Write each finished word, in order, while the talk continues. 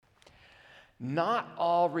Not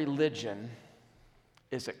all religion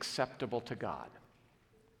is acceptable to God.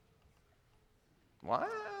 What?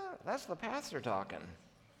 That's the pastor talking.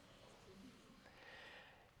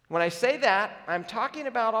 When I say that, I'm talking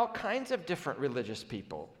about all kinds of different religious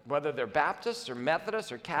people, whether they're Baptists or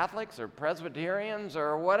Methodists or Catholics or Presbyterians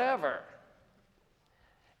or whatever.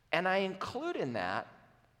 And I include in that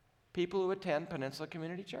people who attend Peninsula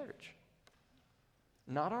Community Church.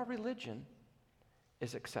 Not all religion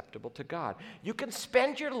is acceptable to God. You can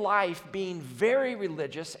spend your life being very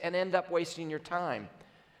religious and end up wasting your time.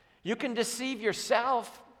 You can deceive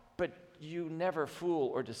yourself, but you never fool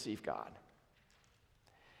or deceive God.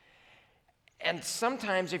 And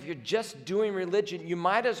sometimes if you're just doing religion, you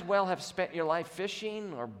might as well have spent your life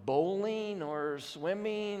fishing or bowling or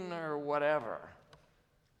swimming or whatever.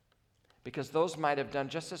 Because those might have done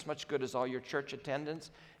just as much good as all your church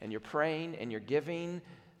attendance and your praying and your giving.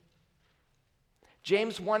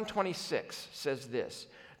 James 1:26 says this,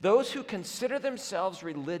 "Those who consider themselves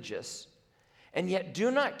religious and yet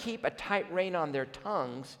do not keep a tight rein on their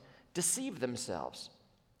tongues deceive themselves,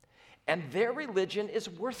 and their religion is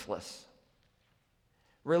worthless.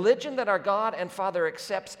 Religion that our God and Father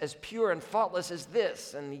accepts as pure and faultless is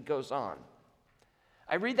this," and he goes on.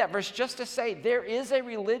 I read that verse just to say there is a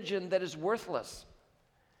religion that is worthless.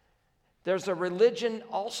 There's a religion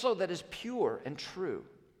also that is pure and true.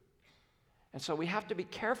 And so we have to be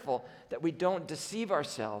careful that we don't deceive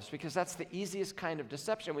ourselves, because that's the easiest kind of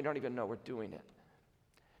deception. We don't even know we're doing it.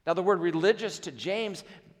 Now, the word religious to James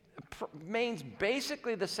means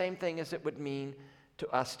basically the same thing as it would mean to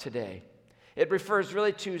us today. It refers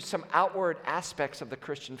really to some outward aspects of the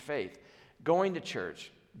Christian faith. Going to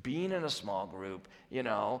church, being in a small group,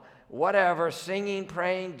 whatever, singing,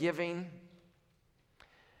 praying, giving.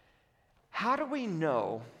 How do we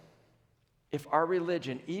know if our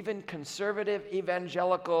religion, even conservative,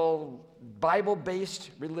 evangelical,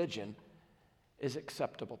 Bible-based religion, is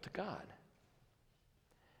acceptable to God?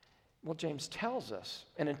 Well, James tells us,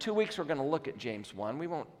 and in 2 weeks we're going to look at James 1. We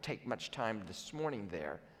won't take much time this morning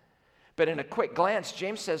there. But in a quick glance,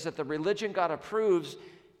 James says that the religion God approves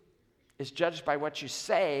is judged by what you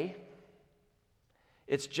say.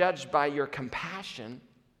 It's judged by your compassion.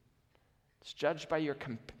 It's judged by your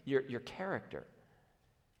character.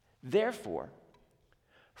 Therefore,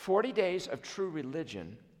 40 days of true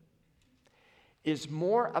religion is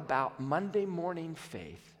more about Monday morning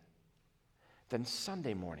faith than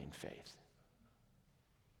Sunday morning faith.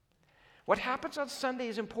 What happens on Sunday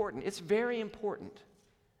is important. It's very important.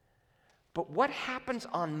 But what happens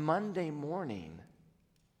on Monday morning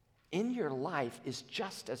in your life is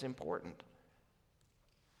just as important,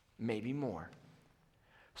 maybe more.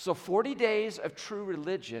 So 40 days of true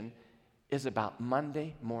religion is about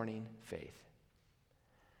Monday morning faith.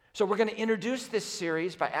 So we're going to introduce this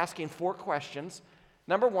series by asking 4 questions.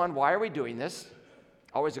 Number 1, why are we doing this?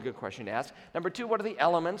 Always a good question to ask. Number 2, what are the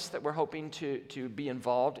elements that we're hoping to be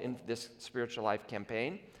involved in this spiritual life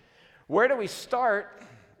campaign? Where do we start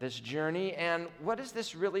this journey, and what is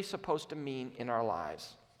this really supposed to mean in our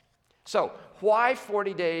lives? So, why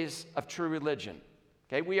 40 days of true religion?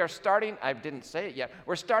 Okay, we are starting, I didn't say it yet,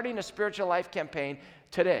 we're starting a spiritual life campaign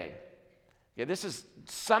today. Okay, this is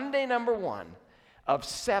Sunday number 1 of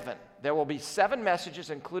 7. There will be 7 messages,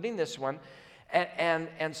 including this one,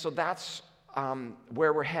 and so that's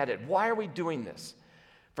where we're headed. Why are we doing this?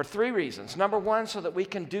 For 3 reasons. Number 1, so that we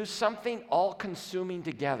can do something all-consuming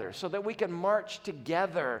together, so that we can march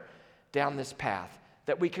together down this path,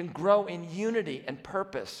 that we can grow in unity and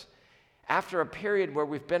purpose after a period where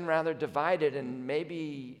we've been rather divided and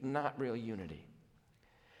maybe not real unity.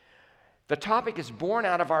 The topic is born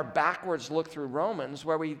out of our backwards look through Romans,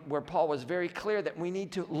 where Paul was very clear that we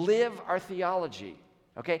need to live our theology.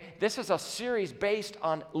 Okay? This is a series based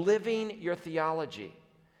on living your theology.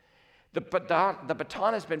 The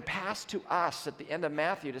baton has been passed to us at the end of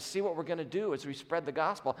Matthew to see what we're going to do as we spread the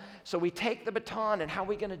gospel. So we take the baton, and how are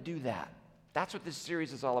we going to do that? That's what this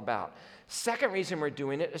series is all about. Second reason we're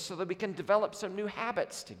doing it is so that we can develop some new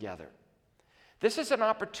habits together. This is an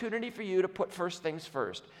opportunity for you to put first things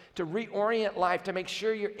first, to reorient life, to make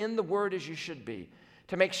sure you're in the Word as you should be,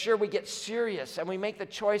 to make sure we get serious and we make the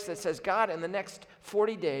choice that says, God, in the next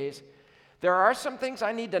 40 days, there are some things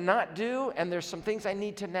I need to not do, and there's some things I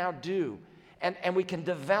need to now do. And we can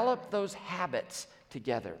develop those habits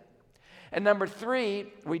together. And number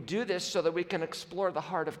 3, we do this so that we can explore the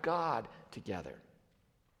heart of God together.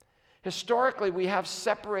 Historically, we have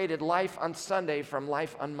separated life on Sunday from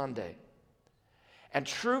life on Monday. And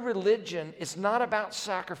true religion is not about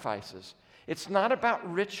sacrifices. It's not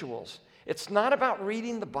about rituals. It's not about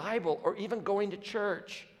reading the Bible or even going to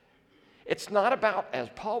church. It's not about, as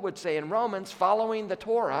Paul would say in Romans, following the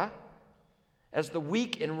Torah, as the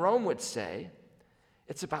weak in Rome would say.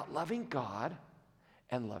 It's about loving God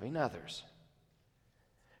and loving others.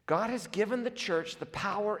 God has given the church the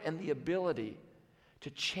power and the ability to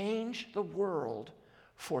change the world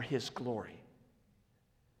for his glory.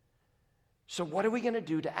 So what are we going to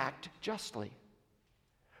do to act justly?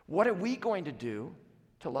 What are we going to do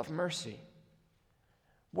to love mercy?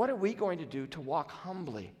 What are we going to do to walk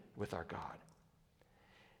humbly with our God?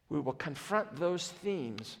 We will confront those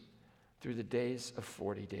themes through the days of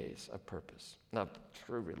 40 days of purpose, of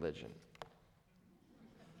true religion.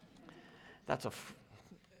 Never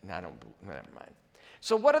mind.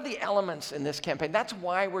 So what are the elements in this campaign? That's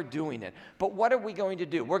why we're doing it. But what are we going to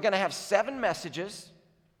do? We're going to have 7 messages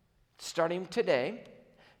starting today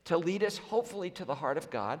to lead us hopefully to the heart of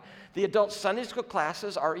God. The adult Sunday school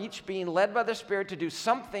classes are each being led by the Spirit to do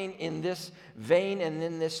something in this vein and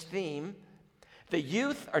in this theme. The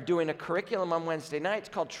youth are doing a curriculum on Wednesday nights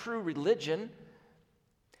called True Religion.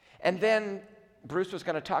 And then Bruce was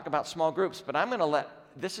going to talk about small groups, but I'm going to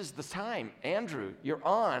this is the time. Andrew, you're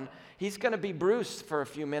on. He's going to be Bruce for a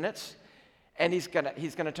few minutes, and he's going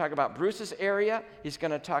to talk about Bruce's area, he's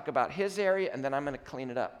going to talk about his area, and then I'm going to clean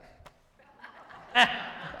it up.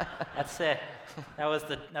 That's it. That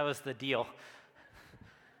was the deal.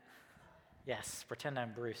 Yes, pretend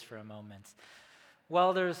I'm Bruce for a moment.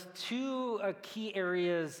 Well, there's 2 key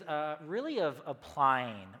areas really of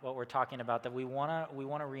applying what we're talking about that we want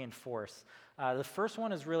to reinforce. The first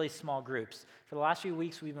one is really small groups. For the last few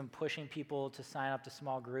weeks, we've been pushing people to sign up to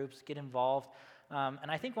small groups, get involved.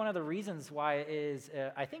 And I think one of the reasons why is,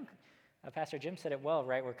 I think Pastor Jim said it well,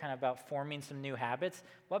 right? We're kind of about forming some new habits.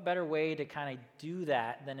 What better way to kind of do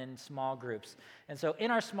that than in small groups? And so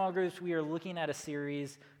in our small groups, we are looking at a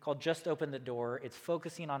series called Just Open the Door. It's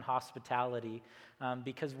focusing on hospitality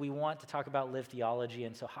because we want to talk about lived theology.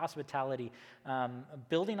 And so hospitality,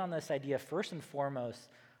 building on this idea first and foremost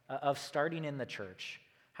of starting in the church.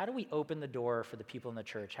 How do we open the door for the people in the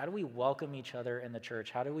church? How do we welcome each other in the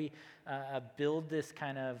church? How do we build this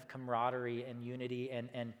kind of camaraderie and unity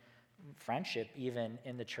and friendship even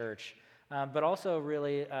in the church, but also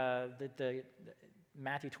really the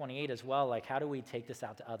Matthew 28 as well, like how do we take this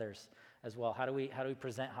out to others as well? How do we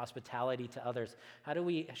present hospitality to others? How do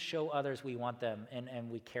we show others we want them and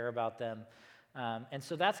we care about them? And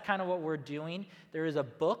so that's kind of what we're doing. There is a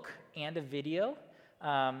book and a video.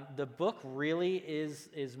 The book really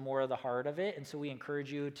is more of the heart of it, and so we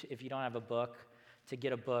encourage you to, if you don't have a book, to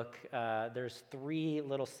get a book. There's 3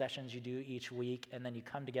 little sessions you do each week, and then you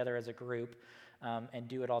come together as a group and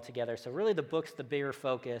do it all together. So really the book's the bigger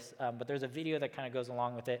focus, but there's a video that kind of goes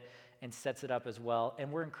along with it and sets it up as well.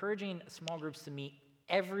 And we're encouraging small groups to meet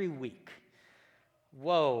every week.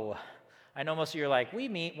 Whoa. I know most of you are like, we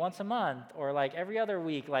meet once a month, or like every other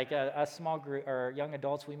week, like a small group, or young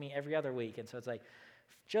adults, we meet every other week. And so it's like,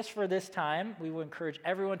 just for this time, we will encourage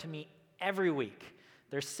everyone to meet every week.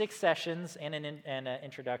 There's 6 sessions and an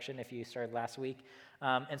introduction if you started last week.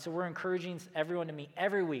 And so we're encouraging everyone to meet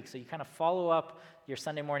every week. So you kind of follow up your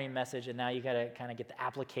Sunday morning message, and now you got to kind of get the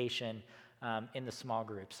application in the small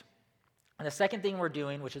groups. And the second thing we're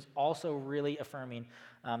doing, which is also really affirming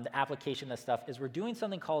the application of this stuff, is we're doing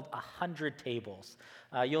something called 100 tables.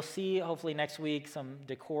 You'll see, hopefully next week, some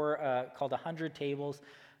decor called 100 tables.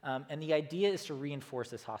 And the idea is to reinforce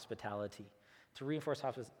this hospitality.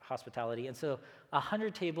 And so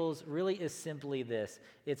 100 tables really is simply this.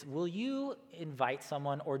 It's, will you invite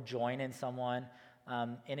someone or join in someone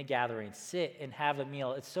in a gathering, sit and have a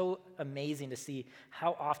meal? It's so amazing to see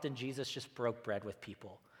how often Jesus just broke bread with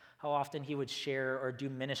people, how often he would share or do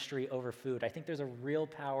ministry over food. I think there's a real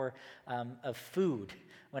power of food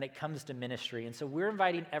when it comes to ministry. And so we're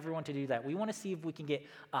inviting everyone to do that. We want to see if we can get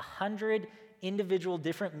 100 individual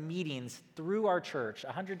different meetings through our church,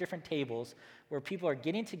 100 different tables where people are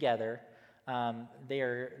getting together,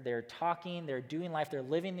 they're talking, they're doing life, they're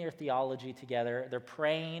living their theology together, they're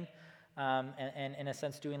praying, and in a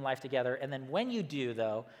sense doing life together. And then when you do,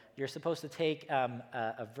 though, you're supposed to take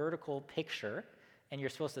a vertical picture and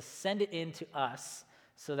you're supposed to send it in to us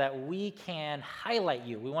so that we can highlight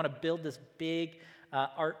you. We want to build this big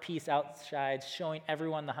art piece outside showing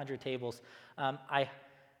everyone the 100 tables.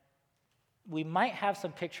 We might have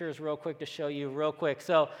some pictures real quick to show you real quick.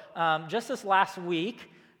 So just this last week,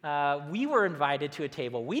 we were invited to a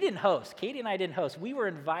table. We didn't host. Katie and I didn't host. We were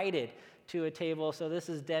invited to a table. So this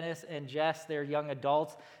is Dennis and Jess. They're young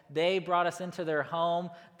adults. They brought us into their home.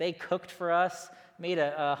 They cooked for us, made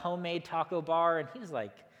a homemade taco bar, and he was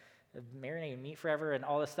like, marinating meat forever and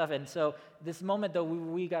all this stuff. And so this moment, though,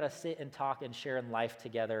 we got to sit and talk and share in life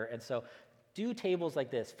together. And so do tables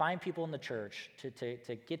like this. Find people in the church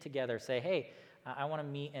to get together, say, hey, I want to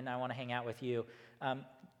meet and I want to hang out with you.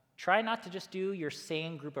 Try not to just do your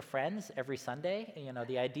same group of friends every Sunday.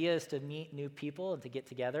 The idea is to meet new people and to get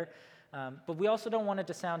together. But we also don't want it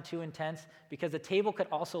to sound too intense, because the table could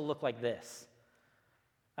also look like this.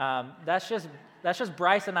 That's just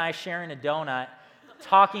Bryce and I sharing a donut,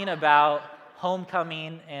 talking about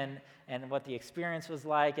homecoming and what the experience was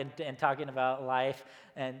like, and talking about life.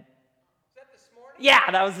 And is that this morning?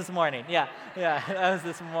 Yeah, that was this morning. Yeah, that was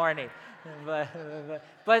this morning.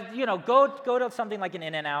 But go to something like an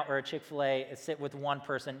In-N-Out or a Chick-fil-A and sit with one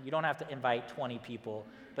person. You don't have to invite 20 people,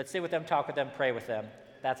 but sit with them, talk with them, pray with them.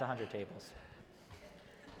 That's 100 tables.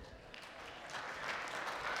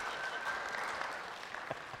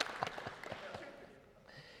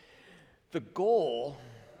 The goal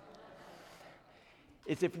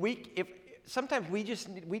is sometimes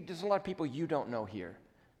there's a lot of people you don't know here.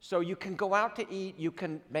 So you can go out to eat, you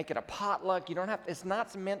can make it a potluck, it's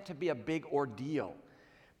not meant to be a big ordeal.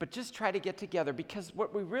 But just try to get together, because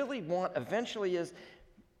what we really want eventually is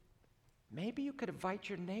maybe you could invite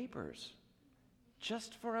your neighbors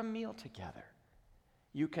just for a meal together.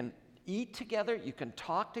 You can eat together, you can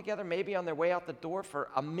talk together, maybe on their way out the door for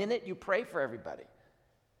a minute you pray for everybody.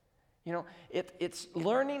 It's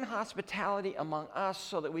learning hospitality among us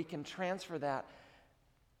so that we can transfer that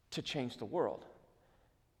to change the world.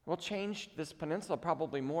 We'll change this peninsula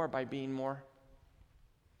probably more by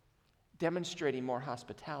demonstrating more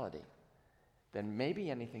hospitality than maybe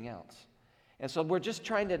anything else. And so we're just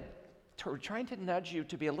trying to nudge you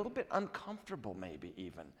to be a little bit uncomfortable, maybe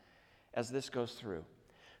even, as this goes through.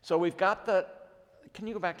 So we've got can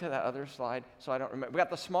you go back to that other slide so I don't remember? We've got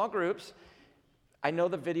the small groups. I know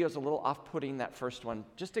the video's a little off-putting, that first one.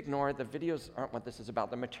 Just ignore it. The videos aren't what this is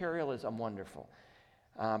about. The material is wonderful,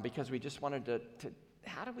 because we just wanted to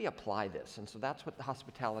how do we apply this? And so that's what the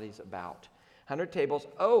hospitality is about. 100 tables.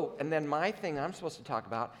 Oh, and then my thing I'm supposed to talk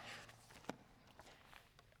about,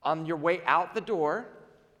 on your way out the door,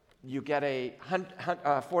 you get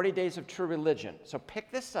 40 days of true religion. So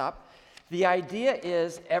pick this up. The idea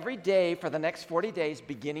is every day for the next 40 days,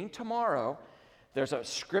 beginning tomorrow, there's a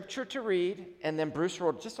scripture to read, and then Bruce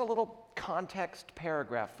wrote just a little context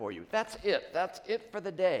paragraph for you. That's it. That's it for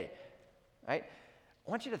the day, right? I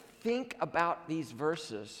want you to think about these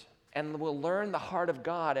verses, and we'll learn the heart of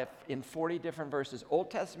God in 40 different verses, Old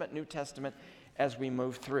Testament, New Testament, as we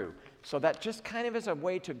move through. So that just kind of is a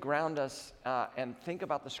way to ground us and think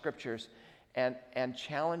about the scriptures and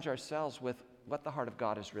challenge ourselves with what the heart of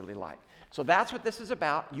God is really like. So that's what this is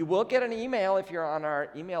about. You will get an email if you're on our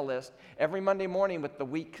email list every Monday morning with the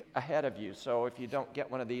week ahead of you. So if you don't get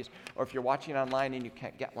one of these, or if you're watching online and you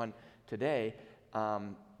can't get one today,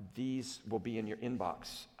 these will be in your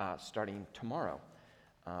inbox starting tomorrow.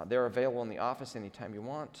 They're available in the office anytime you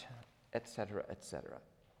want, etc., etc.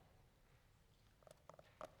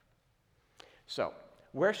 So,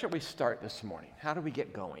 where should we start this morning? How do we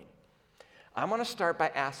get going? I'm going to start by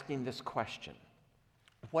asking this question.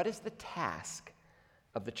 What is the task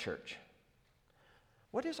of the church?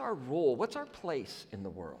 What is our role? What's our place in the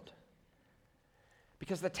world?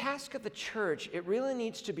 Because the task of the church, it really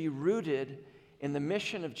needs to be rooted in the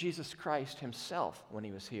mission of Jesus Christ himself when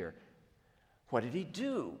he was here. What did he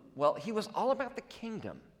do? Well, he was all about the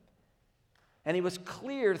kingdom. And he was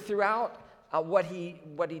clear throughout what he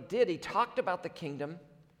did. He talked about the kingdom,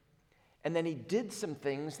 and then he did some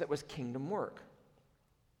things that was kingdom work.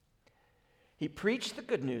 He preached the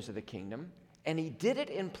good news of the kingdom, and he did it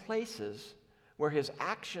in places where his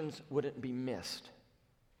actions wouldn't be missed.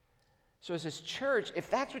 So as his church,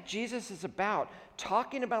 if that's what Jesus is about,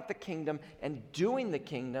 talking about the kingdom and doing the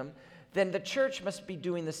kingdom, then the church must be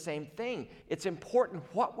doing the same thing. It's important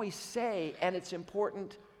what we say, and it's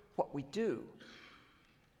important what we do.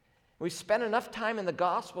 We've spent enough time in the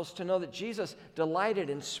Gospels to know that Jesus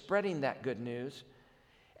delighted in spreading that good news,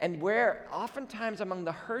 and where oftentimes among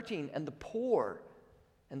the hurting and the poor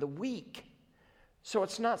and the weak. So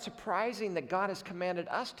it's not surprising that God has commanded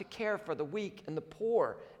us to care for the weak and the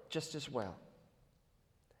poor just as well.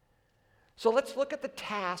 So let's look at the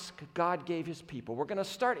task God gave his people. We're going to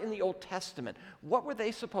start in the Old Testament. What were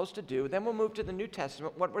they supposed to do? Then we'll move to the New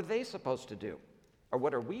Testament. What were they supposed to do? Or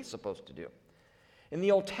what are we supposed to do? In the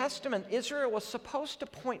Old Testament, Israel was supposed to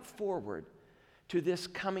point forward to this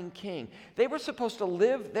coming king. They were supposed to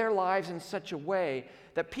live their lives in such a way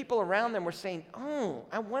that people around them were saying, oh,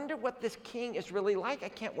 I wonder what this king is really like. I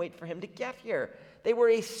can't wait for him to get here. They were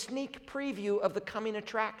a sneak preview of the coming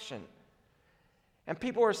attraction. And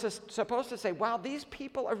people were supposed to say, wow, these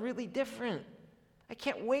people are really different. I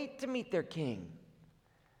can't wait to meet their king.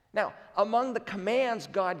 Now, among the commands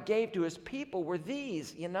God gave to his people were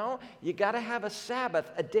these, you got to have a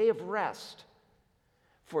Sabbath, a day of rest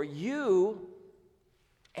for you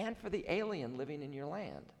and for the alien living in your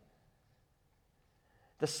land.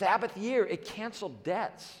 The Sabbath year, it canceled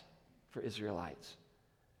debts for Israelites.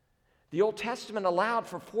 The Old Testament allowed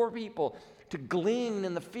for poor people to glean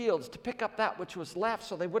in the fields, to pick up that which was left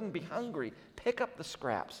so they wouldn't be hungry, pick up the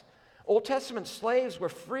scraps. Old Testament slaves were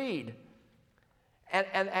freed,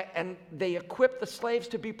 and they equipped the slaves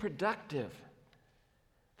to be productive.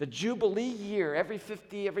 The Jubilee year, the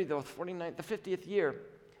 50th year,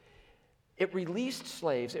 it released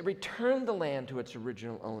slaves. It returned the land to its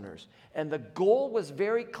original owners. And the goal was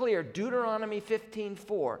very clear, Deuteronomy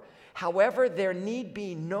 15:4. However, there need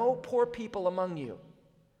be no poor people among you.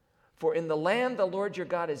 For in the land the Lord your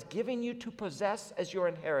God is giving you to possess as your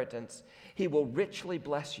inheritance, he will richly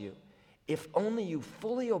bless you, if only you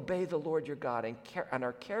fully obey the Lord your God and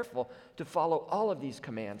are careful to follow all of these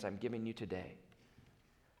commands I'm giving you today.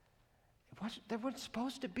 There weren't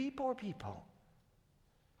supposed to be poor people.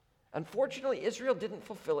 Unfortunately, Israel didn't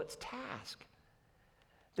fulfill its task.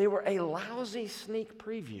 They were a lousy sneak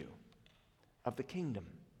preview of the kingdom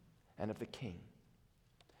and of the king.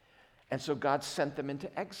 And so God sent them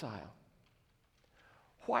into exile.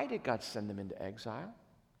 Why did God send them into exile?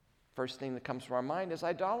 First thing that comes to our mind is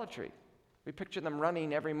idolatry. We picture them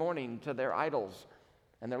running every morning to their idols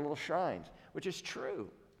and their little shrines, which is true.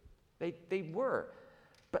 They were.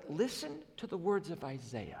 But listen to the words of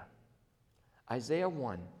Isaiah. Isaiah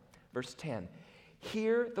 1, verse 10.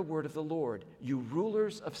 Hear the word of the Lord, you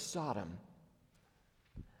rulers of Sodom.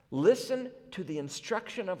 Listen to the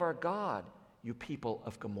instruction of our God, you people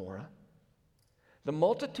of Gomorrah. The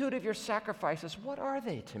multitude of your sacrifices, what are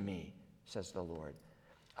they to me, says the Lord?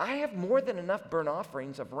 I have more than enough burnt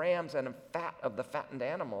offerings of rams and of the fattened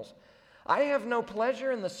animals. I have no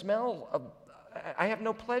pleasure in the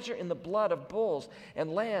blood of bulls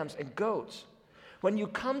and lambs and goats. When you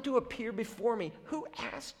come to appear before me, who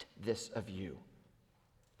asked this of you?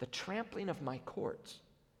 The trampling of my courts.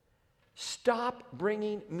 Stop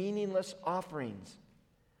bringing meaningless offerings.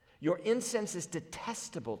 Your incense is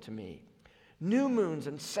detestable to me. New moons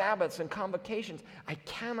and Sabbaths and convocations, I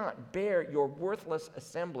cannot bear your worthless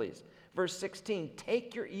assemblies. Verse 16,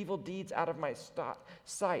 take your evil deeds out of my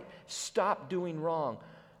sight. Stop doing wrong.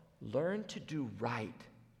 Learn to do right.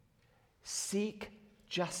 Seek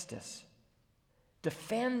justice.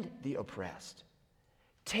 Defend the oppressed.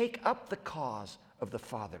 Take up the cause of the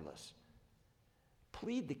fatherless.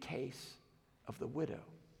 Plead the case of the widow.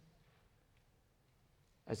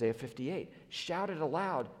 Isaiah 58, shout it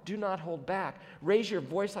aloud, do not hold back. Raise your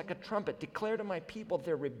voice like a trumpet. Declare to my people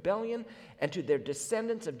their rebellion and to their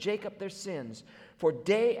descendants of Jacob their sins. For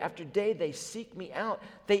day after day they seek me out.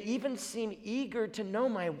 They even seem eager to know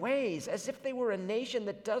my ways, as if they were a nation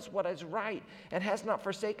that does what is right and has not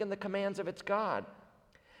forsaken the commands of its God.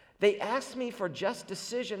 They ask me for just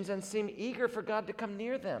decisions and seem eager for God to come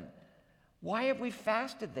near them. Why have we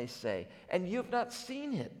fasted, they say, and you have not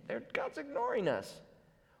seen it? God's ignoring us.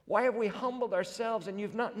 Why have we humbled ourselves and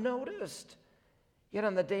you've not noticed? Yet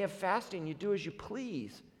on the day of fasting, you do as you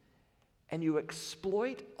please, and you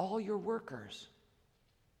exploit all your workers.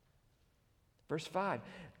 Verse 5,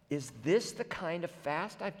 is this the kind of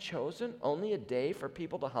fast I've chosen, only a day for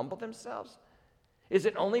people to humble themselves? Is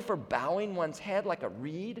it only for bowing one's head like a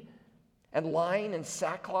reed and lying in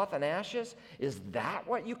sackcloth and ashes? Is that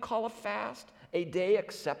what you call a fast, a day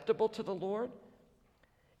acceptable to the Lord?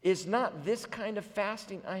 Is not this kind of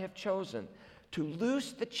fasting I have chosen, to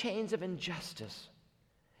loose the chains of injustice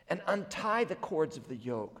and untie the cords of the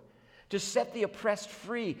yoke, to set the oppressed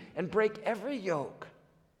free and break every yoke?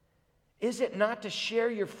 Is it not to share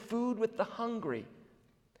your food with the hungry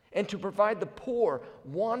and to provide the poor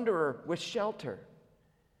wanderer with shelter?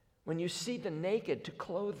 When you see the naked, to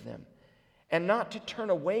clothe them, and not to turn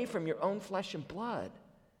away from your own flesh and blood?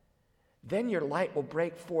 Then your light will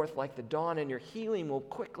break forth like the dawn, and your healing will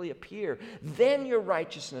quickly appear. Then your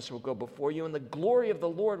righteousness will go before you, and the glory of the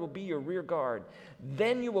Lord will be your rear guard.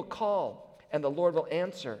 Then you will call, and the Lord will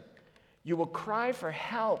answer. You will cry for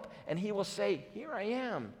help, and he will say, here I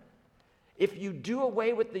am. If you do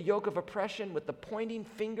away with the yoke of oppression, with the pointing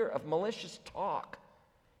finger of malicious talk,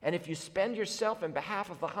 and if you spend yourself in behalf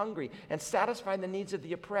of the hungry and satisfy the needs of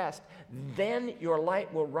the oppressed, then your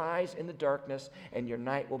light will rise in the darkness and your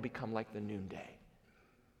night will become like the noonday.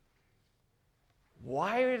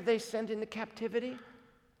 Why are they sent into captivity?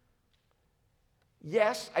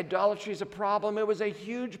 Yes, idolatry is a problem. It was a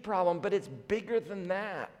huge problem, but it's bigger than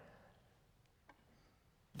that.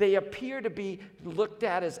 They appear to be looked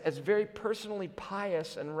at as very personally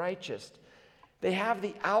pious and righteous. They have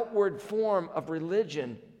the outward form of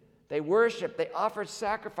religion. They worshiped, they offered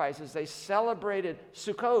sacrifices, they celebrated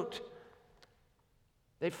Sukkot.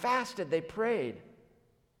 They fasted, they prayed.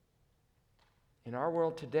 In our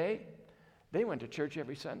world today, they went to church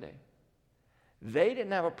every Sunday. They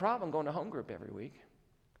didn't have a problem going to home group every week.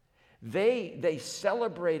 They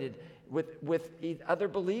celebrated with other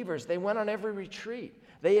believers. They went on every retreat.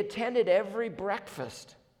 They attended every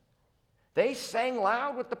breakfast. They sang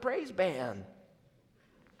loud with the praise band.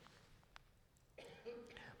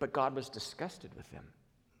 But God was disgusted with them.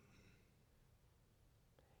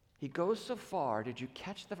 He goes so far, did you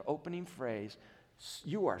catch the opening phrase?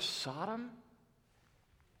 You are Sodom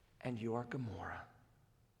and you are Gomorrah.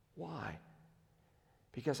 Why?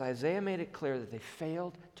 Because Isaiah made it clear that they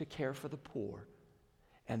failed to care for the poor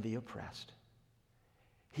and the oppressed.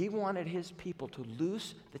 He wanted his people to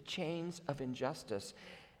loose the chains of injustice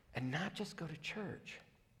and not just go to church.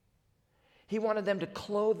 He wanted them to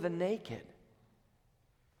clothe the naked,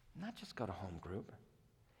 not just go to home group.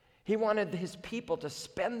 He wanted his people to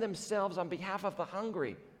spend themselves on behalf of the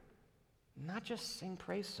hungry, not just sing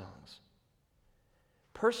praise songs.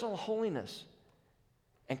 Personal holiness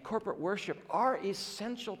and corporate worship are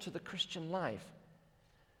essential to the Christian life,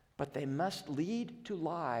 but they must lead to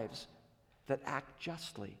lives that act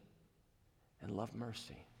justly and love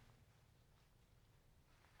mercy.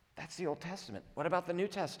 That's the Old Testament. What about the New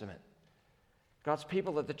Testament? God's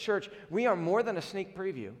people at the church, we are more than a sneak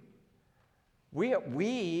preview.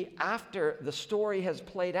 We, after the story has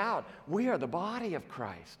played out, we are the body of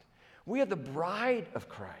Christ. We are the bride of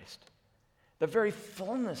Christ, the very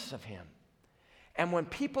fullness of him. And when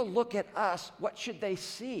people look at us, what should they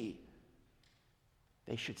see?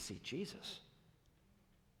 They should see Jesus.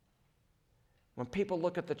 When people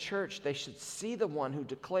look at the church, they should see the one who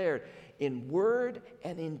declared in word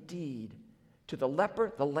and in deed to the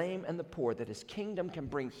leper, the lame, and the poor that his kingdom can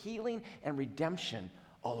bring healing and redemption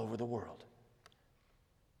all over the world.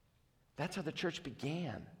 That's how the church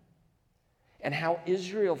began. And how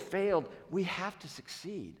Israel failed, we have to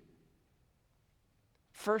succeed.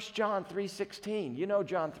 1 John 3:16, you know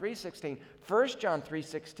John 3:16. 1 John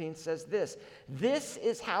 3:16 says this, "This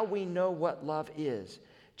is how we know what love is.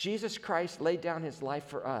 Jesus Christ laid down his life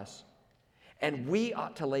for us, and we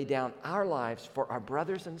ought to lay down our lives for our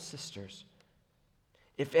brothers and sisters.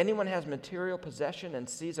 If anyone has material possession and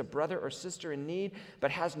sees a brother or sister in need,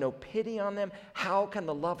 but has no pity on them, how can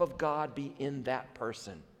the love of God be in that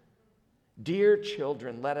person? Dear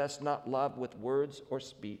children, let us not love with words or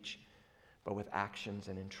speech, but with actions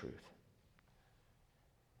and in truth."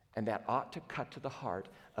 And that ought to cut to the heart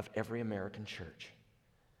of every American church.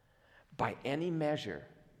 By any measure,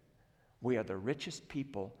 we are the richest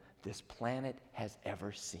people this planet has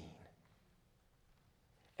ever seen.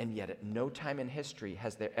 And yet at no time in history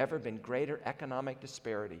has there ever been greater economic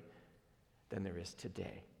disparity than there is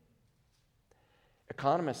today.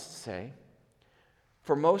 Economists say,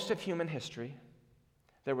 for most of human history,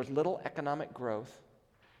 there was little economic growth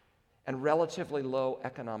and relatively low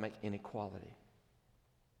economic inequality.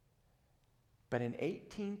 But in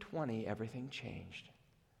 1820, everything changed.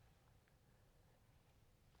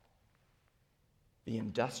 The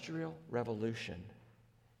Industrial Revolution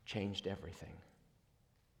changed everything.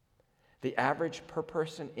 The average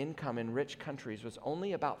per-person income in rich countries was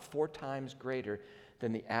only about 4 times greater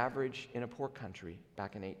than the average in a poor country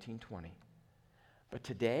back in 1820. But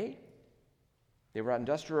today, the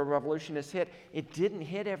Industrial Revolution has hit. It didn't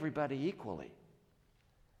hit everybody equally.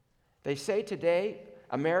 They say today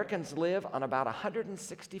Americans live on about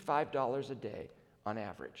 $165 a day on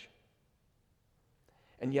average.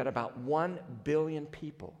 And yet about 1 billion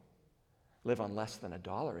people live on less than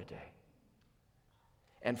 $1 a day.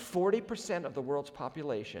 And 40% of the world's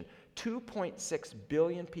population, 2.6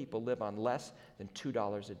 billion people, live on less than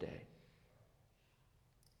 $2 a day.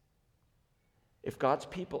 If God's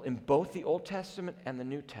people in both the Old Testament and the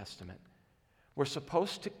New Testament were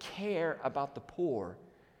supposed to care about the poor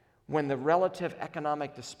when the relative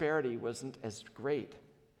economic disparity wasn't as great,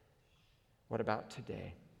 what about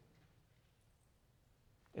today?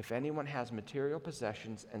 If anyone has material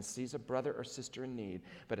possessions and sees a brother or sister in need,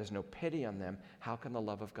 but has no pity on them, how can the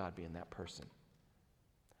love of God be in that person?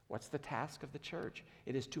 What's the task of the church?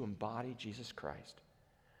 It is to embody Jesus Christ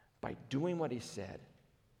by doing what he said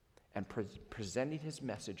and presenting his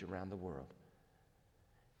message around the world.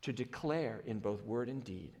 To declare in both word and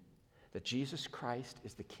deed that Jesus Christ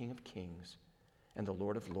is the King of Kings and the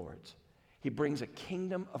Lord of Lords. He brings a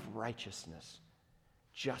kingdom of righteousness,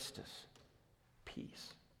 justice,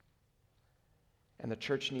 peace. And the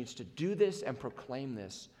church needs to do this and proclaim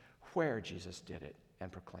this where Jesus did it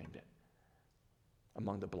and proclaimed it.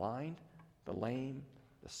 Among the blind, the lame,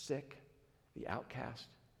 the sick, the outcast,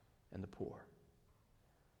 and the poor.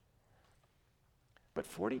 But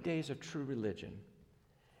 40 days of true religion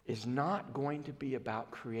is not going to be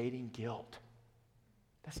about creating guilt.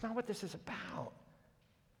 That's not what this is about.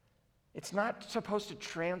 It's not supposed to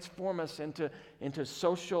transform us into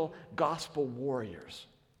social gospel warriors.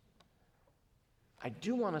 I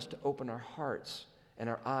do want us to open our hearts and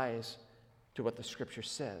our eyes to what the Scripture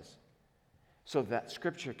says, so that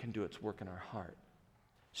Scripture can do its work in our heart.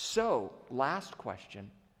 So, last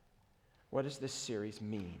question, what does this series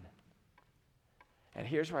mean? And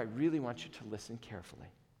here's where I really want you to listen carefully.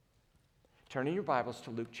 Turn in your Bibles to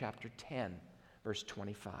Luke chapter 10, verse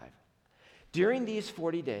 25. During these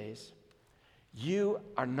 40 days, you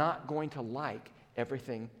are not going to like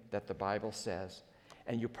everything that the Bible says,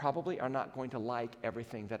 and you probably are not going to like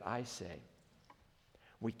everything that I say.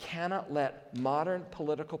 We cannot let modern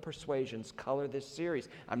political persuasions color this series.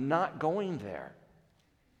 I'm not going there.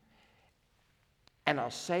 And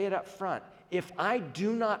I'll say it up front. If I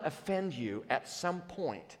do not offend you at some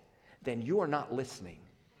point, then you are not listening.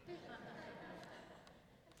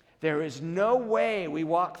 There is no way we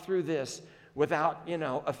walk through this without,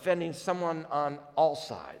 offending someone on all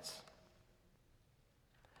sides.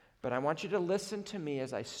 But I want you to listen to me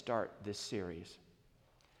as I start this series.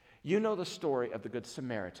 You know the story of the Good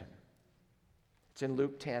Samaritan. It's in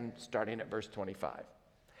Luke 10, starting at verse 25.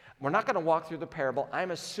 We're not going to walk through the parable.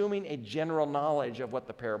 I'm assuming a general knowledge of what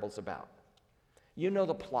the parable's about. You know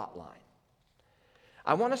the plot line.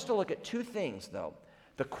 I want us to look at two things, though.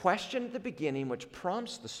 The question at the beginning, which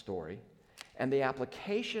prompts the story, and the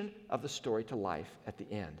application of the story to life at the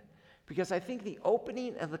end. Because I think the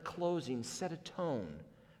opening and the closing set a tone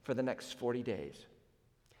for the next 40 days.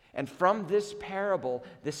 And from this parable,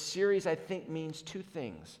 this series, I think, means two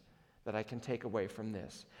things that I can take away from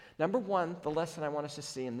this. Number one, the lesson I want us to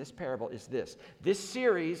see in this parable is this. This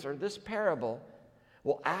series, or this parable,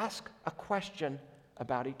 will ask a question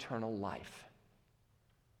about eternal life.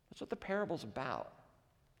 That's what the parable's about.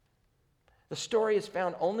 The story is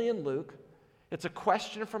found only in Luke. It's a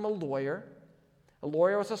question from a lawyer. A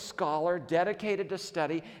lawyer was a scholar dedicated to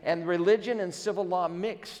study, and religion and civil law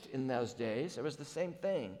mixed in those days. It was the same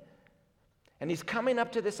thing. And he's coming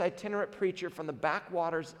up to this itinerant preacher from the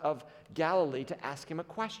backwaters of Galilee to ask him a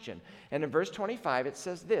question. And in verse 25, it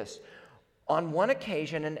says this: on one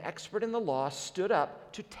occasion, an expert in the law stood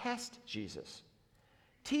up to test Jesus.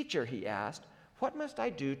 "Teacher," he asked, "what must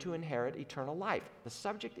I do to inherit eternal life?" The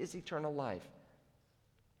subject is eternal life.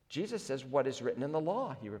 Jesus says, "What is written in the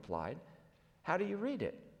law?" he replied. "How do you read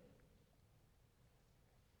it?"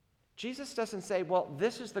 Jesus doesn't say, well,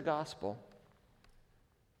 this is the gospel.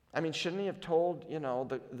 I mean, shouldn't he have told,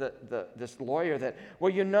 this lawyer that,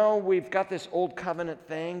 we've got this old covenant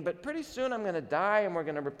thing, but pretty soon I'm going to die and we're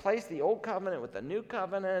going to replace the old covenant with the new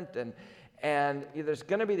covenant, and there's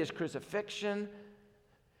going to be this crucifixion.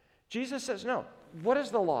 Jesus says, no. What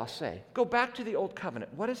does the law say? Go back to the old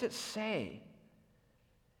covenant. What does it say?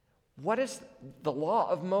 What does the law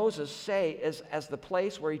of Moses say as the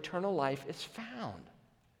place where eternal life is found?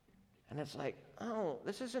 And it's like, oh,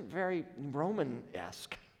 this isn't very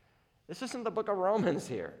Roman-esque. This isn't the book of Romans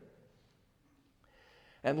here.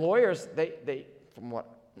 And lawyers,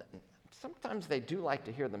 sometimes they do like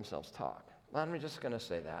to hear themselves talk. I'm just going to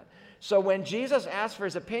say that. So when Jesus asks for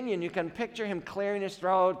his opinion, you can picture him clearing his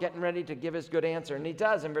throat, getting ready to give his good answer. And he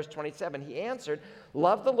does in verse 27. He answered,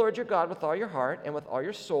 "Love the Lord your God with all your heart and with all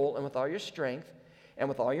your soul and with all your strength and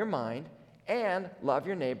with all your mind, and love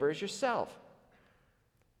your neighbor as yourself."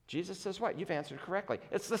 Jesus says what? You've answered correctly.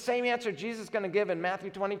 It's the same answer Jesus is going to give in Matthew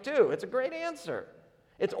 22. It's a great answer.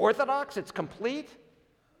 It's orthodox. It's complete.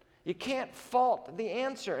 You can't fault the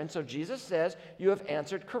answer. And so Jesus says, you have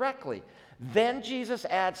answered correctly. Then Jesus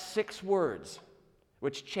adds 6 words,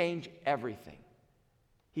 which change everything.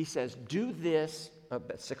 He says, do this,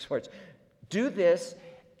 6 words, do this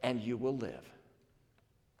and you will live.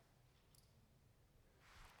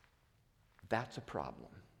 That's a problem.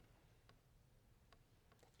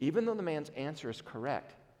 Even though the man's answer is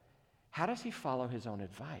correct, how does he follow his own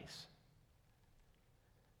advice?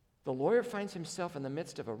 The lawyer finds himself in the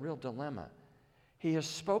midst of a real dilemma. He has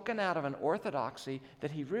spoken out of an orthodoxy that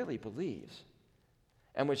he really believes,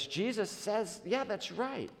 and which Jesus says, yeah, that's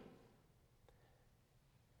right.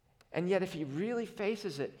 And yet if he really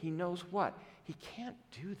faces it, he knows what? He can't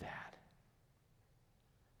do that.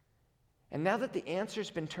 And now that the answer's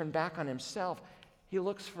been turned back on himself, he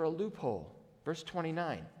looks for a loophole. Verse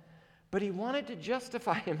 29. But he wanted to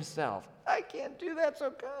justify himself. I can't do that,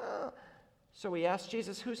 so he asked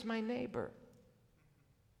Jesus, who's my neighbor?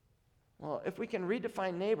 Well, if we can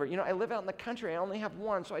redefine neighbor, I live out in the country, I only have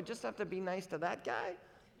one, so I just have to be nice to that guy?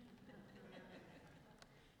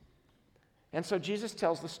 And so Jesus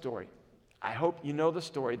tells the story. I hope you know the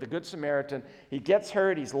story. The Good Samaritan, he gets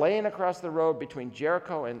hurt, he's laying across the road between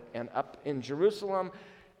Jericho and up in Jerusalem,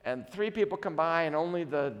 and 3 people come by, and only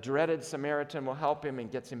the dreaded Samaritan will help him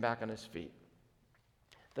and gets him back on his feet.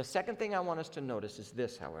 The second thing I want us to notice is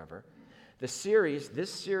this, however. This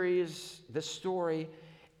story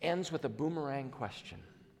ends with a boomerang question.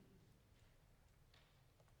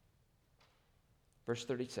 Verse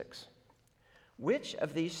 36. Which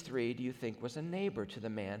of these 3 do you think was a neighbor to the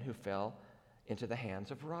man who fell into the hands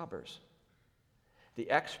of robbers? The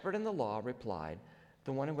expert in the law replied,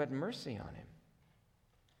 the one who had mercy on him.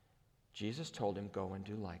 Jesus told him, go and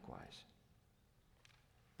do likewise.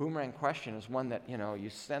 Boomerang question is one that, you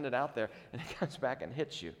send it out there and it comes back and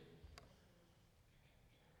hits you.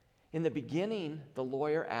 In the beginning, the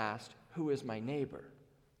lawyer asked, who is my neighbor?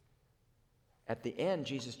 At the end,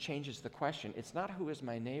 Jesus changes the question. It's not who is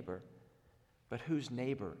my neighbor, but whose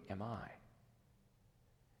neighbor am I?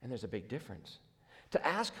 And there's a big difference. To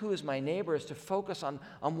ask who is my neighbor is to focus on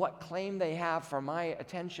what claim they have for my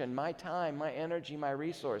attention, my time, my energy, my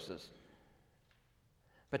resources.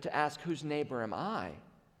 But to ask whose neighbor am I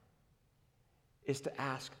is to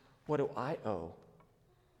ask, what do I owe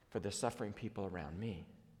for the suffering people around me?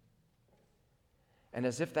 And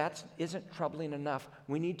as if that isn't troubling enough,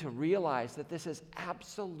 we need to realize that this is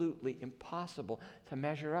absolutely impossible to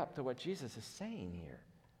measure up to what Jesus is saying here.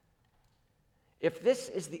 If this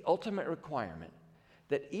is the ultimate requirement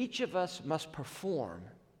that each of us must perform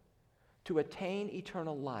to attain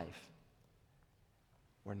eternal life,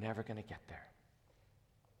 we're never going to get there.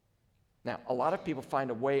 Now, a lot of people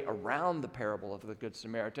find a way around the parable of the Good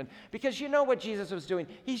Samaritan because you know what Jesus was doing.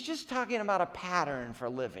 He's just talking about a pattern for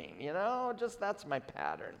living, just that's my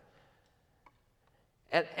pattern.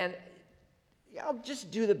 And I'll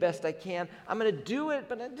just do the best I can. I'm going to do it,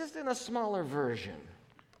 but just in a smaller version,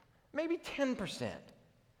 maybe 10%.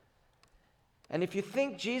 And if you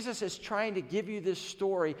think Jesus is trying to give you this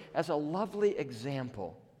story as a lovely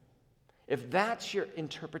example, if that's your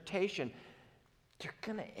interpretation, you're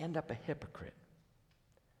going to end up a hypocrite.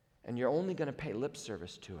 And you're only going to pay lip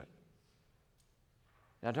service to it.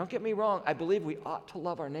 Now, don't get me wrong. I believe we ought to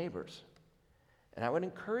love our neighbors. And I would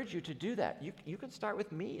encourage you to do that. You can start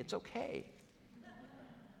with me. It's okay.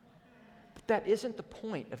 But that isn't the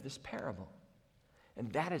point of this parable.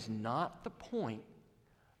 And that is not the point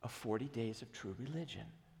of 40 Days of True Religion.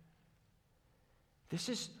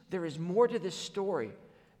 There is more to this story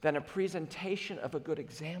than a presentation of a good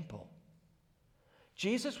example.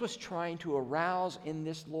 Jesus was trying to arouse in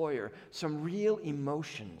this lawyer some real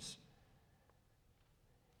emotions.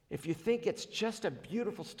 If you think it's just a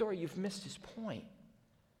beautiful story, you've missed his point.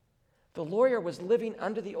 The lawyer was living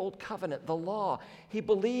under the old covenant, the law. He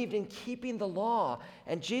believed in keeping the law.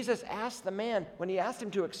 And Jesus asked the man, when he asked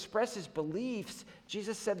him to express his beliefs,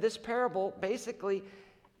 Jesus said this parable, basically,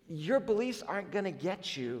 your beliefs aren't going to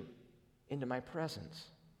get you into my presence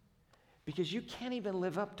because you can't even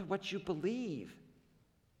live up to what you believe.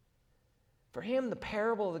 For him, the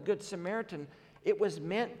parable of the Good Samaritan, it was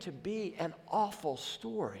meant to be an awful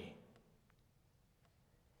story.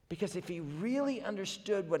 Because if he really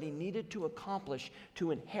understood what he needed to accomplish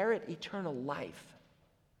to inherit eternal life,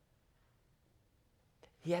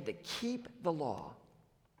 he had to keep the law,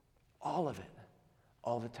 all of it,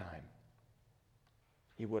 all the time.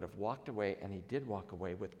 He would have walked away, and he did walk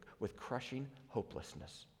away with crushing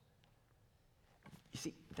hopelessness. You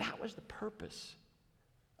see, that was the purpose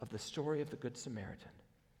of the story of the Good Samaritan.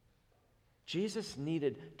 Jesus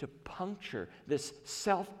needed to puncture this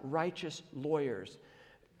self-righteous lawyer's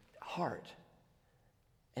heart,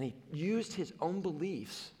 and he used his own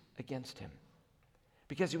beliefs against him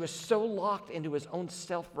because he was so locked into his own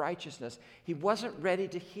self-righteousness, he wasn't ready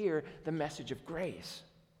to hear the message of grace.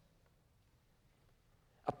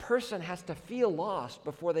 A person has to feel lost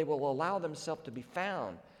before they will allow themselves to be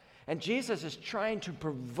found. And Jesus is trying to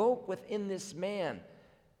provoke within this man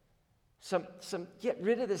some get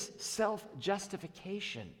rid of this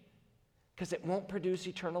self-justification because it won't produce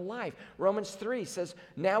eternal life. Romans 3 says,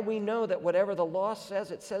 now we know that whatever the law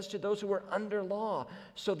says, it says to those who are under law,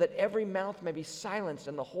 so that every mouth may be silenced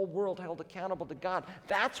and the whole world held accountable to God.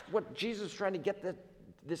 That's what Jesus is trying to get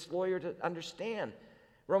this lawyer to understand.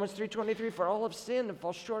 Romans 3:23, for all have sinned and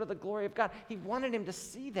fall short of the glory of God. He wanted him to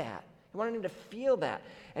see that. He wanted him to feel that.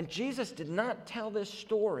 And Jesus did not tell this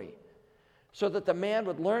story so that the man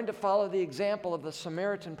would learn to follow the example of the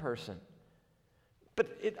Samaritan person.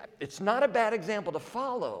 But it's not a bad example to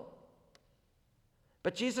follow.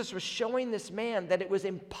 But Jesus was showing this man that it was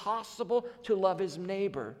impossible to love his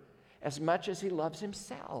neighbor as much as he loves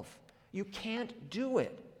himself. You can't do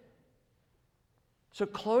it. So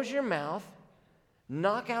close your mouth,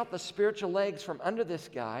 knock out the spiritual legs from under this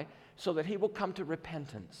guy so that he will come to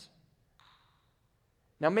repentance.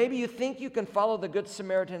 Now, maybe you think you can follow the Good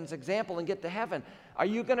Samaritan's example and get to heaven. Are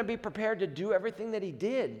you going to be prepared to do everything that he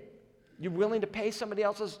did? You willing to pay somebody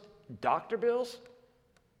else's doctor bills?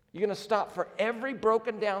 You going to stop for every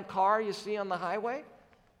broken down car you see on the highway?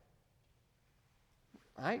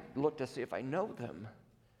 I look to see if I know them.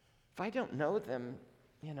 If I don't know them,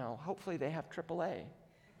 hopefully they have AAA.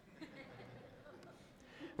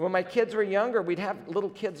 When my kids were younger, we'd have little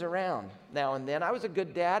kids around now and then. I was a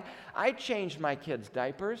good dad. I changed my kids'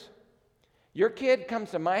 diapers. Your kid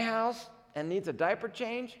comes to my house and needs a diaper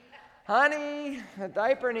change. Honey, the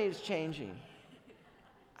diaper needs changing.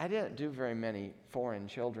 I didn't do very many foreign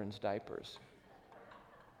children's diapers.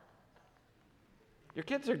 Your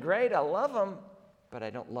kids are great. I love them, but I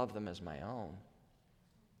don't love them as my own.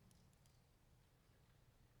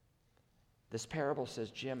 This parable says,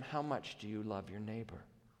 Jim, how much do you love your neighbor?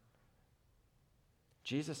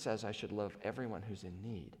 Jesus says I should love everyone who's in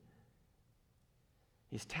need.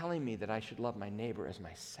 He's telling me that I should love my neighbor as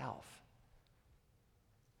myself.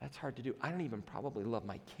 That's hard to do. I don't even probably love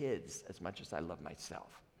my kids as much as I love myself.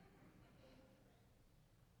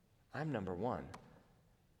 I'm number one.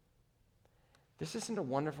 This isn't a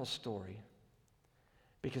wonderful story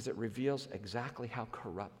because it reveals exactly how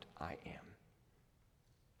corrupt I am.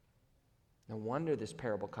 No wonder this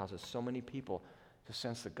parable causes so many people to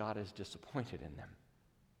sense that God is disappointed in them.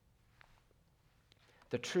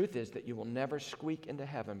 The truth is that you will never squeak into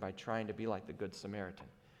heaven by trying to be like the Good Samaritan.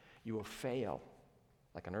 You will fail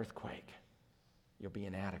like an earthquake. You'll be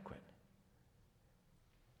inadequate.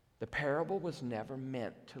 The parable was never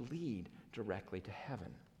meant to lead directly to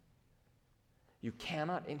heaven. You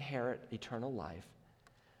cannot inherit eternal life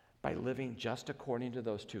by living just according to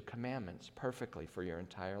those two commandments perfectly for your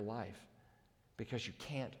entire life, because you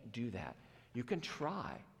can't do that. You can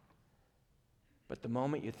try, but the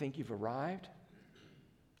moment you think you've arrived,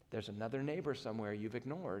 there's another neighbor somewhere you've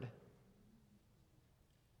ignored.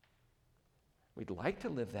 We'd like to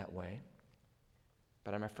live that way,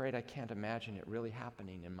 but I'm afraid I can't imagine it really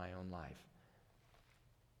happening in my own life.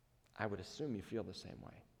 I would assume you feel the same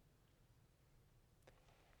way.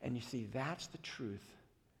 And you see, that's the truth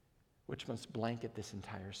which must blanket this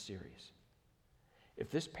entire series.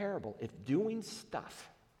 If doing stuff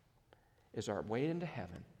is our way into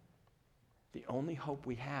heaven, the only hope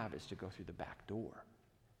we have is to go through the back door,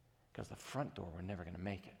 because the front door, we're never going to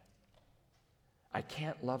make it. I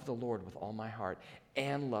can't love the Lord with all my heart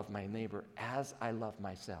and love my neighbor as I love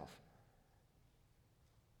myself.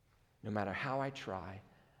 No matter how I try,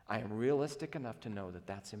 I am realistic enough to know that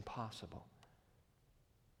that's impossible.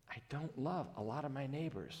 I don't love a lot of my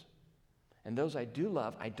neighbors. And those I do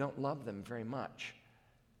love, I don't love them very much,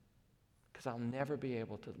 because I'll never be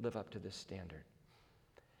able to live up to this standard.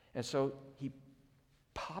 And so he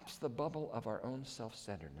pops the bubble of our own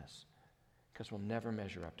self-centeredness, because we'll never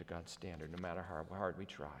measure up to God's standard, no matter how hard we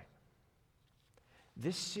try.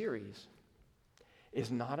 This series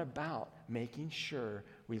is not about making sure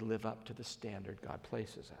we live up to the standard God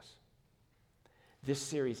places us. This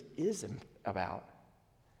series is about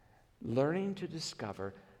learning to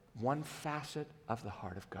discover one facet of the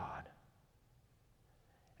heart of God.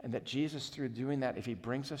 And that Jesus, through doing that, if he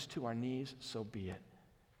brings us to our knees, so be it.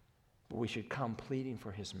 But we should come pleading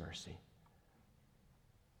for his mercy.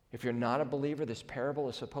 If you're not a believer, this parable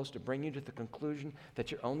is supposed to bring you to the conclusion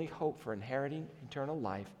that your only hope for inheriting eternal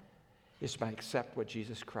life is to accept what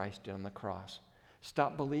Jesus Christ did on the cross.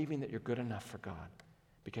 Stop believing that you're good enough for God,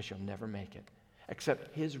 because you'll never make it.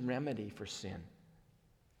 Accept his remedy for sin.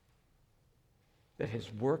 That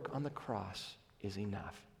his work on the cross is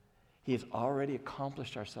enough. He has already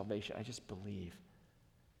accomplished our salvation. I just believe.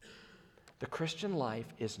 The Christian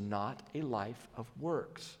life is not a life of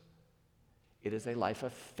works. It is a life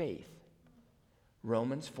of faith.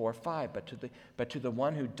 Romans 4:5. But to the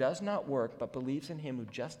one who does not work, but believes in him who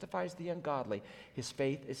justifies the ungodly, his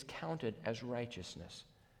faith is counted as righteousness.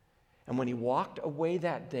 And when he walked away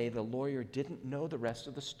that day, the lawyer didn't know the rest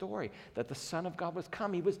of the story, that the Son of God was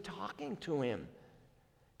come. He was talking to him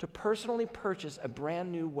to personally purchase a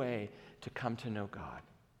brand new way to come to know God.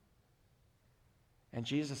 And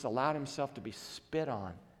Jesus allowed himself to be spit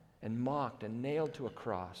on and mocked and nailed to a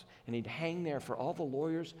cross, and he'd hang there for all the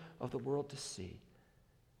lawyers of the world to see,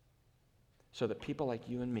 so that people like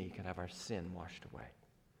you and me could have our sin washed away.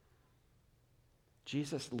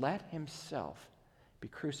 Jesus let himself be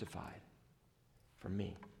crucified for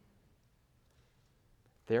me.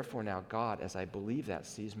 Therefore now God, as I believe that,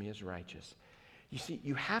 sees me as righteous. You see,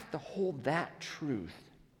 you have to hold that truth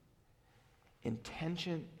in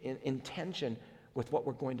tension with what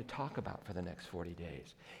we're going to talk about for the next 40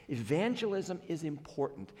 days. Evangelism is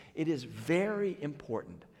important. It is very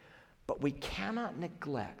important. But we cannot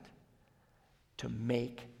neglect to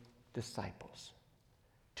make disciples,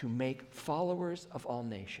 to make followers of all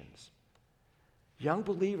nations. Young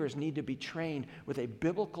believers need to be trained with a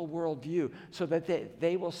biblical worldview so that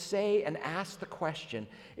they will say and ask the question,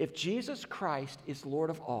 if Jesus Christ is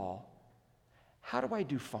Lord of all, how do I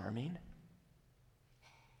do farming?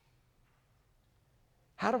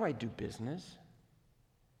 How do I do business?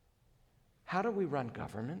 How do we run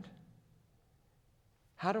government?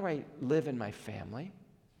 How do I live in my family?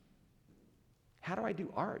 How do I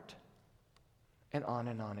do art? And on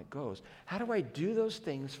it goes. How do I do those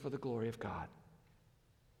things for the glory of God?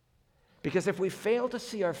 Because if we fail to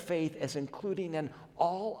see our faith as including an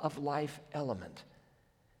all-of-life element,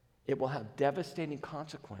 it will have devastating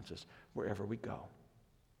consequences wherever we go.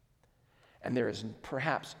 And there is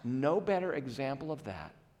perhaps no better example of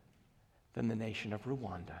that than the nation of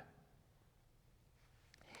Rwanda.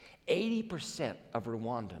 80% of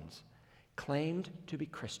Rwandans claimed to be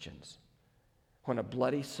Christians when a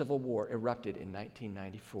bloody civil war erupted in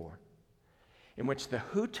 1994, in which the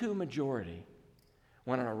Hutu majority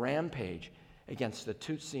went on a rampage against the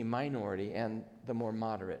Tutsi minority and the more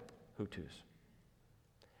moderate Hutus.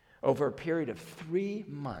 Over a period of 3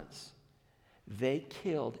 months, they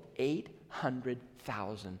killed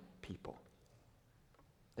 800,000 people.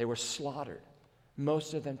 They were slaughtered,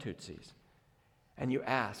 most of them Tutsis. And you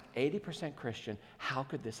ask, 80% Christian, how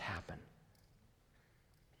could this happen?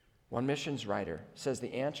 One missions writer says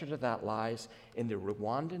the answer to that lies in the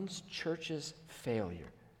Rwandan church's failure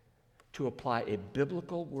to apply a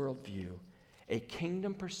biblical worldview, a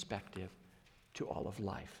kingdom perspective to all of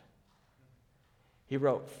life. He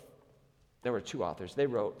wrote, there were 2 authors, they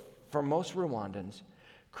wrote, for most Rwandans,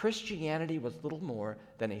 Christianity was little more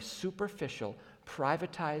than a superficial,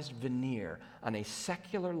 privatized veneer on a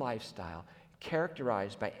secular lifestyle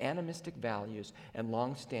characterized by animistic values and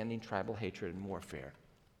long-standing tribal hatred and warfare.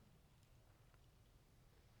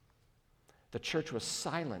 The church was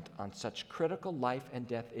silent on such critical life and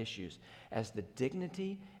death issues as the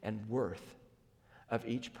dignity and worth of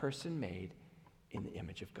each person made in the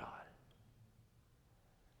image of God.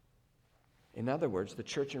 In other words, the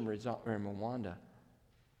church in Rwanda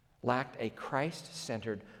lacked a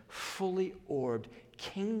Christ-centered, fully orbed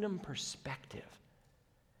kingdom perspective,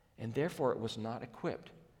 and therefore it was not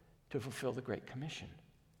equipped to fulfill the Great Commission.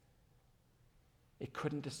 It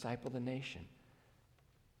couldn't disciple the nation.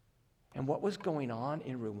 And what was going on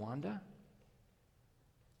in Rwanda?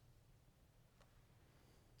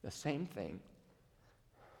 The same thing.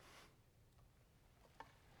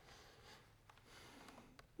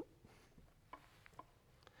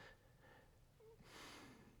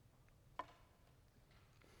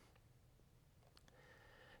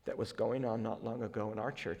 That was going on not long ago in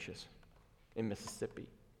our churches in Mississippi,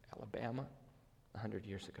 Alabama, 100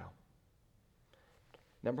 years ago.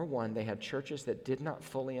 Number one, they had churches that did not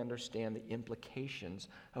fully understand the implications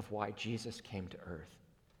of why Jesus came to earth.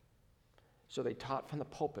 So they taught from the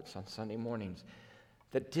pulpits on Sunday mornings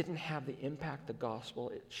that didn't have the impact the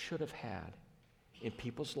gospel it should have had in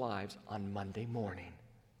people's lives on Monday morning.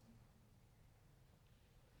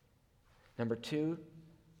 Number two,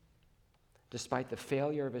 despite the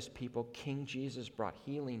failure of his people, King Jesus brought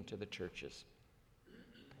healing to the churches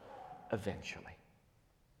eventually.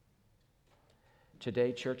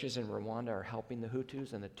 Today, churches in Rwanda are helping the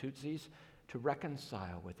Hutus and the Tutsis to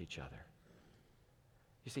reconcile with each other.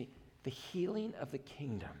 You see, the healing of the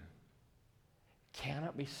kingdom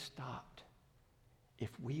cannot be stopped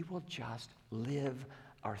if we will just live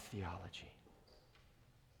our theology.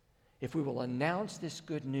 If we will announce this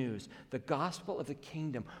good news, the gospel of the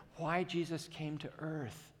kingdom, why Jesus came to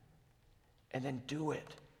earth, and then do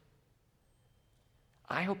it.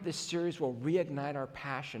 I hope this series will reignite our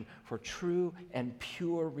passion for true and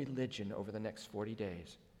pure religion over the next 40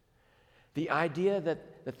 days. The idea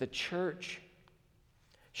that the church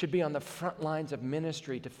should be on the front lines of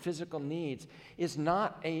ministry to physical needs is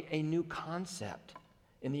not a new concept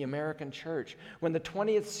in the American church. When the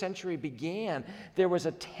 20th century began, there was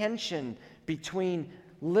a tension between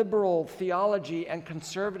liberal theology and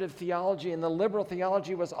conservative theology, and the liberal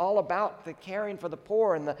theology was all about the caring for the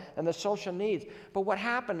poor and the social needs. But what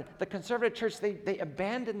happened? The conservative church, they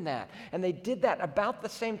abandoned that, and they did that about the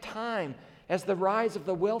same time as the rise of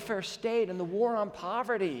the welfare state and the war on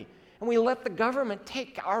poverty, and we let the government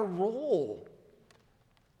take our role.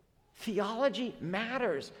 Theology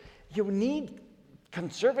matters. You need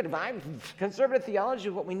conservative theology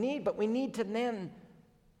is what we need, but we need to then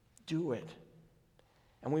do it.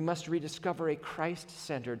 And we must rediscover a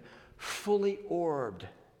Christ-centered, fully orbed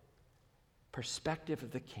perspective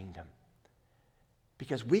of the kingdom.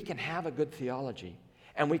 Because we can have a good theology,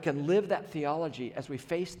 and we can live that theology as we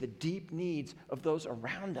face the deep needs of those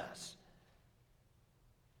around us.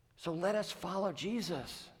 So let us follow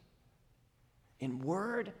Jesus in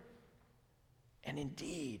word and in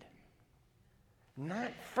deed.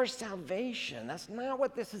 Not for salvation. That's not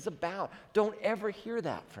what this is about. Don't ever hear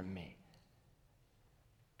that from me.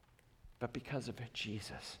 But because of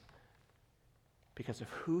Jesus, because of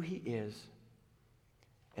who he is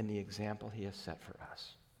and the example he has set for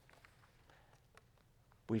us.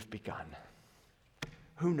 We've begun.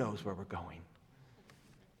 Who knows where we're going?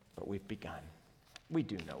 But we've begun. We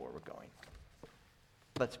do know where we're going.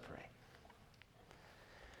 Let's pray.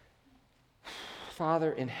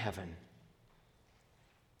 Father in heaven,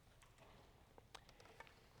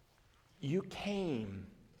 you came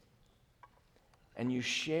and you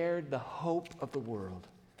shared the hope of the world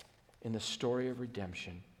in the story of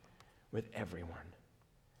redemption with everyone.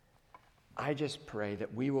 I just pray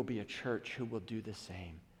that we will be a church who will do the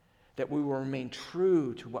same, that we will remain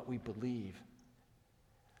true to what we believe,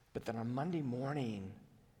 but that on Monday morning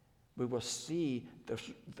we will see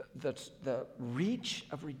the reach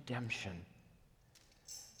of redemption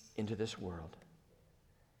into this world,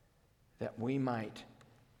 that we might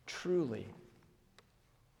truly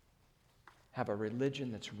have a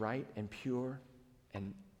religion that's right and pure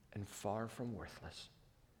and far from worthless.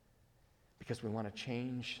 Because we want to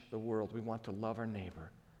change the world. We want to love our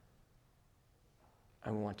neighbor.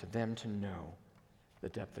 And we want them to know the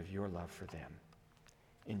depth of your love for them.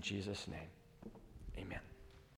 In Jesus' name, amen.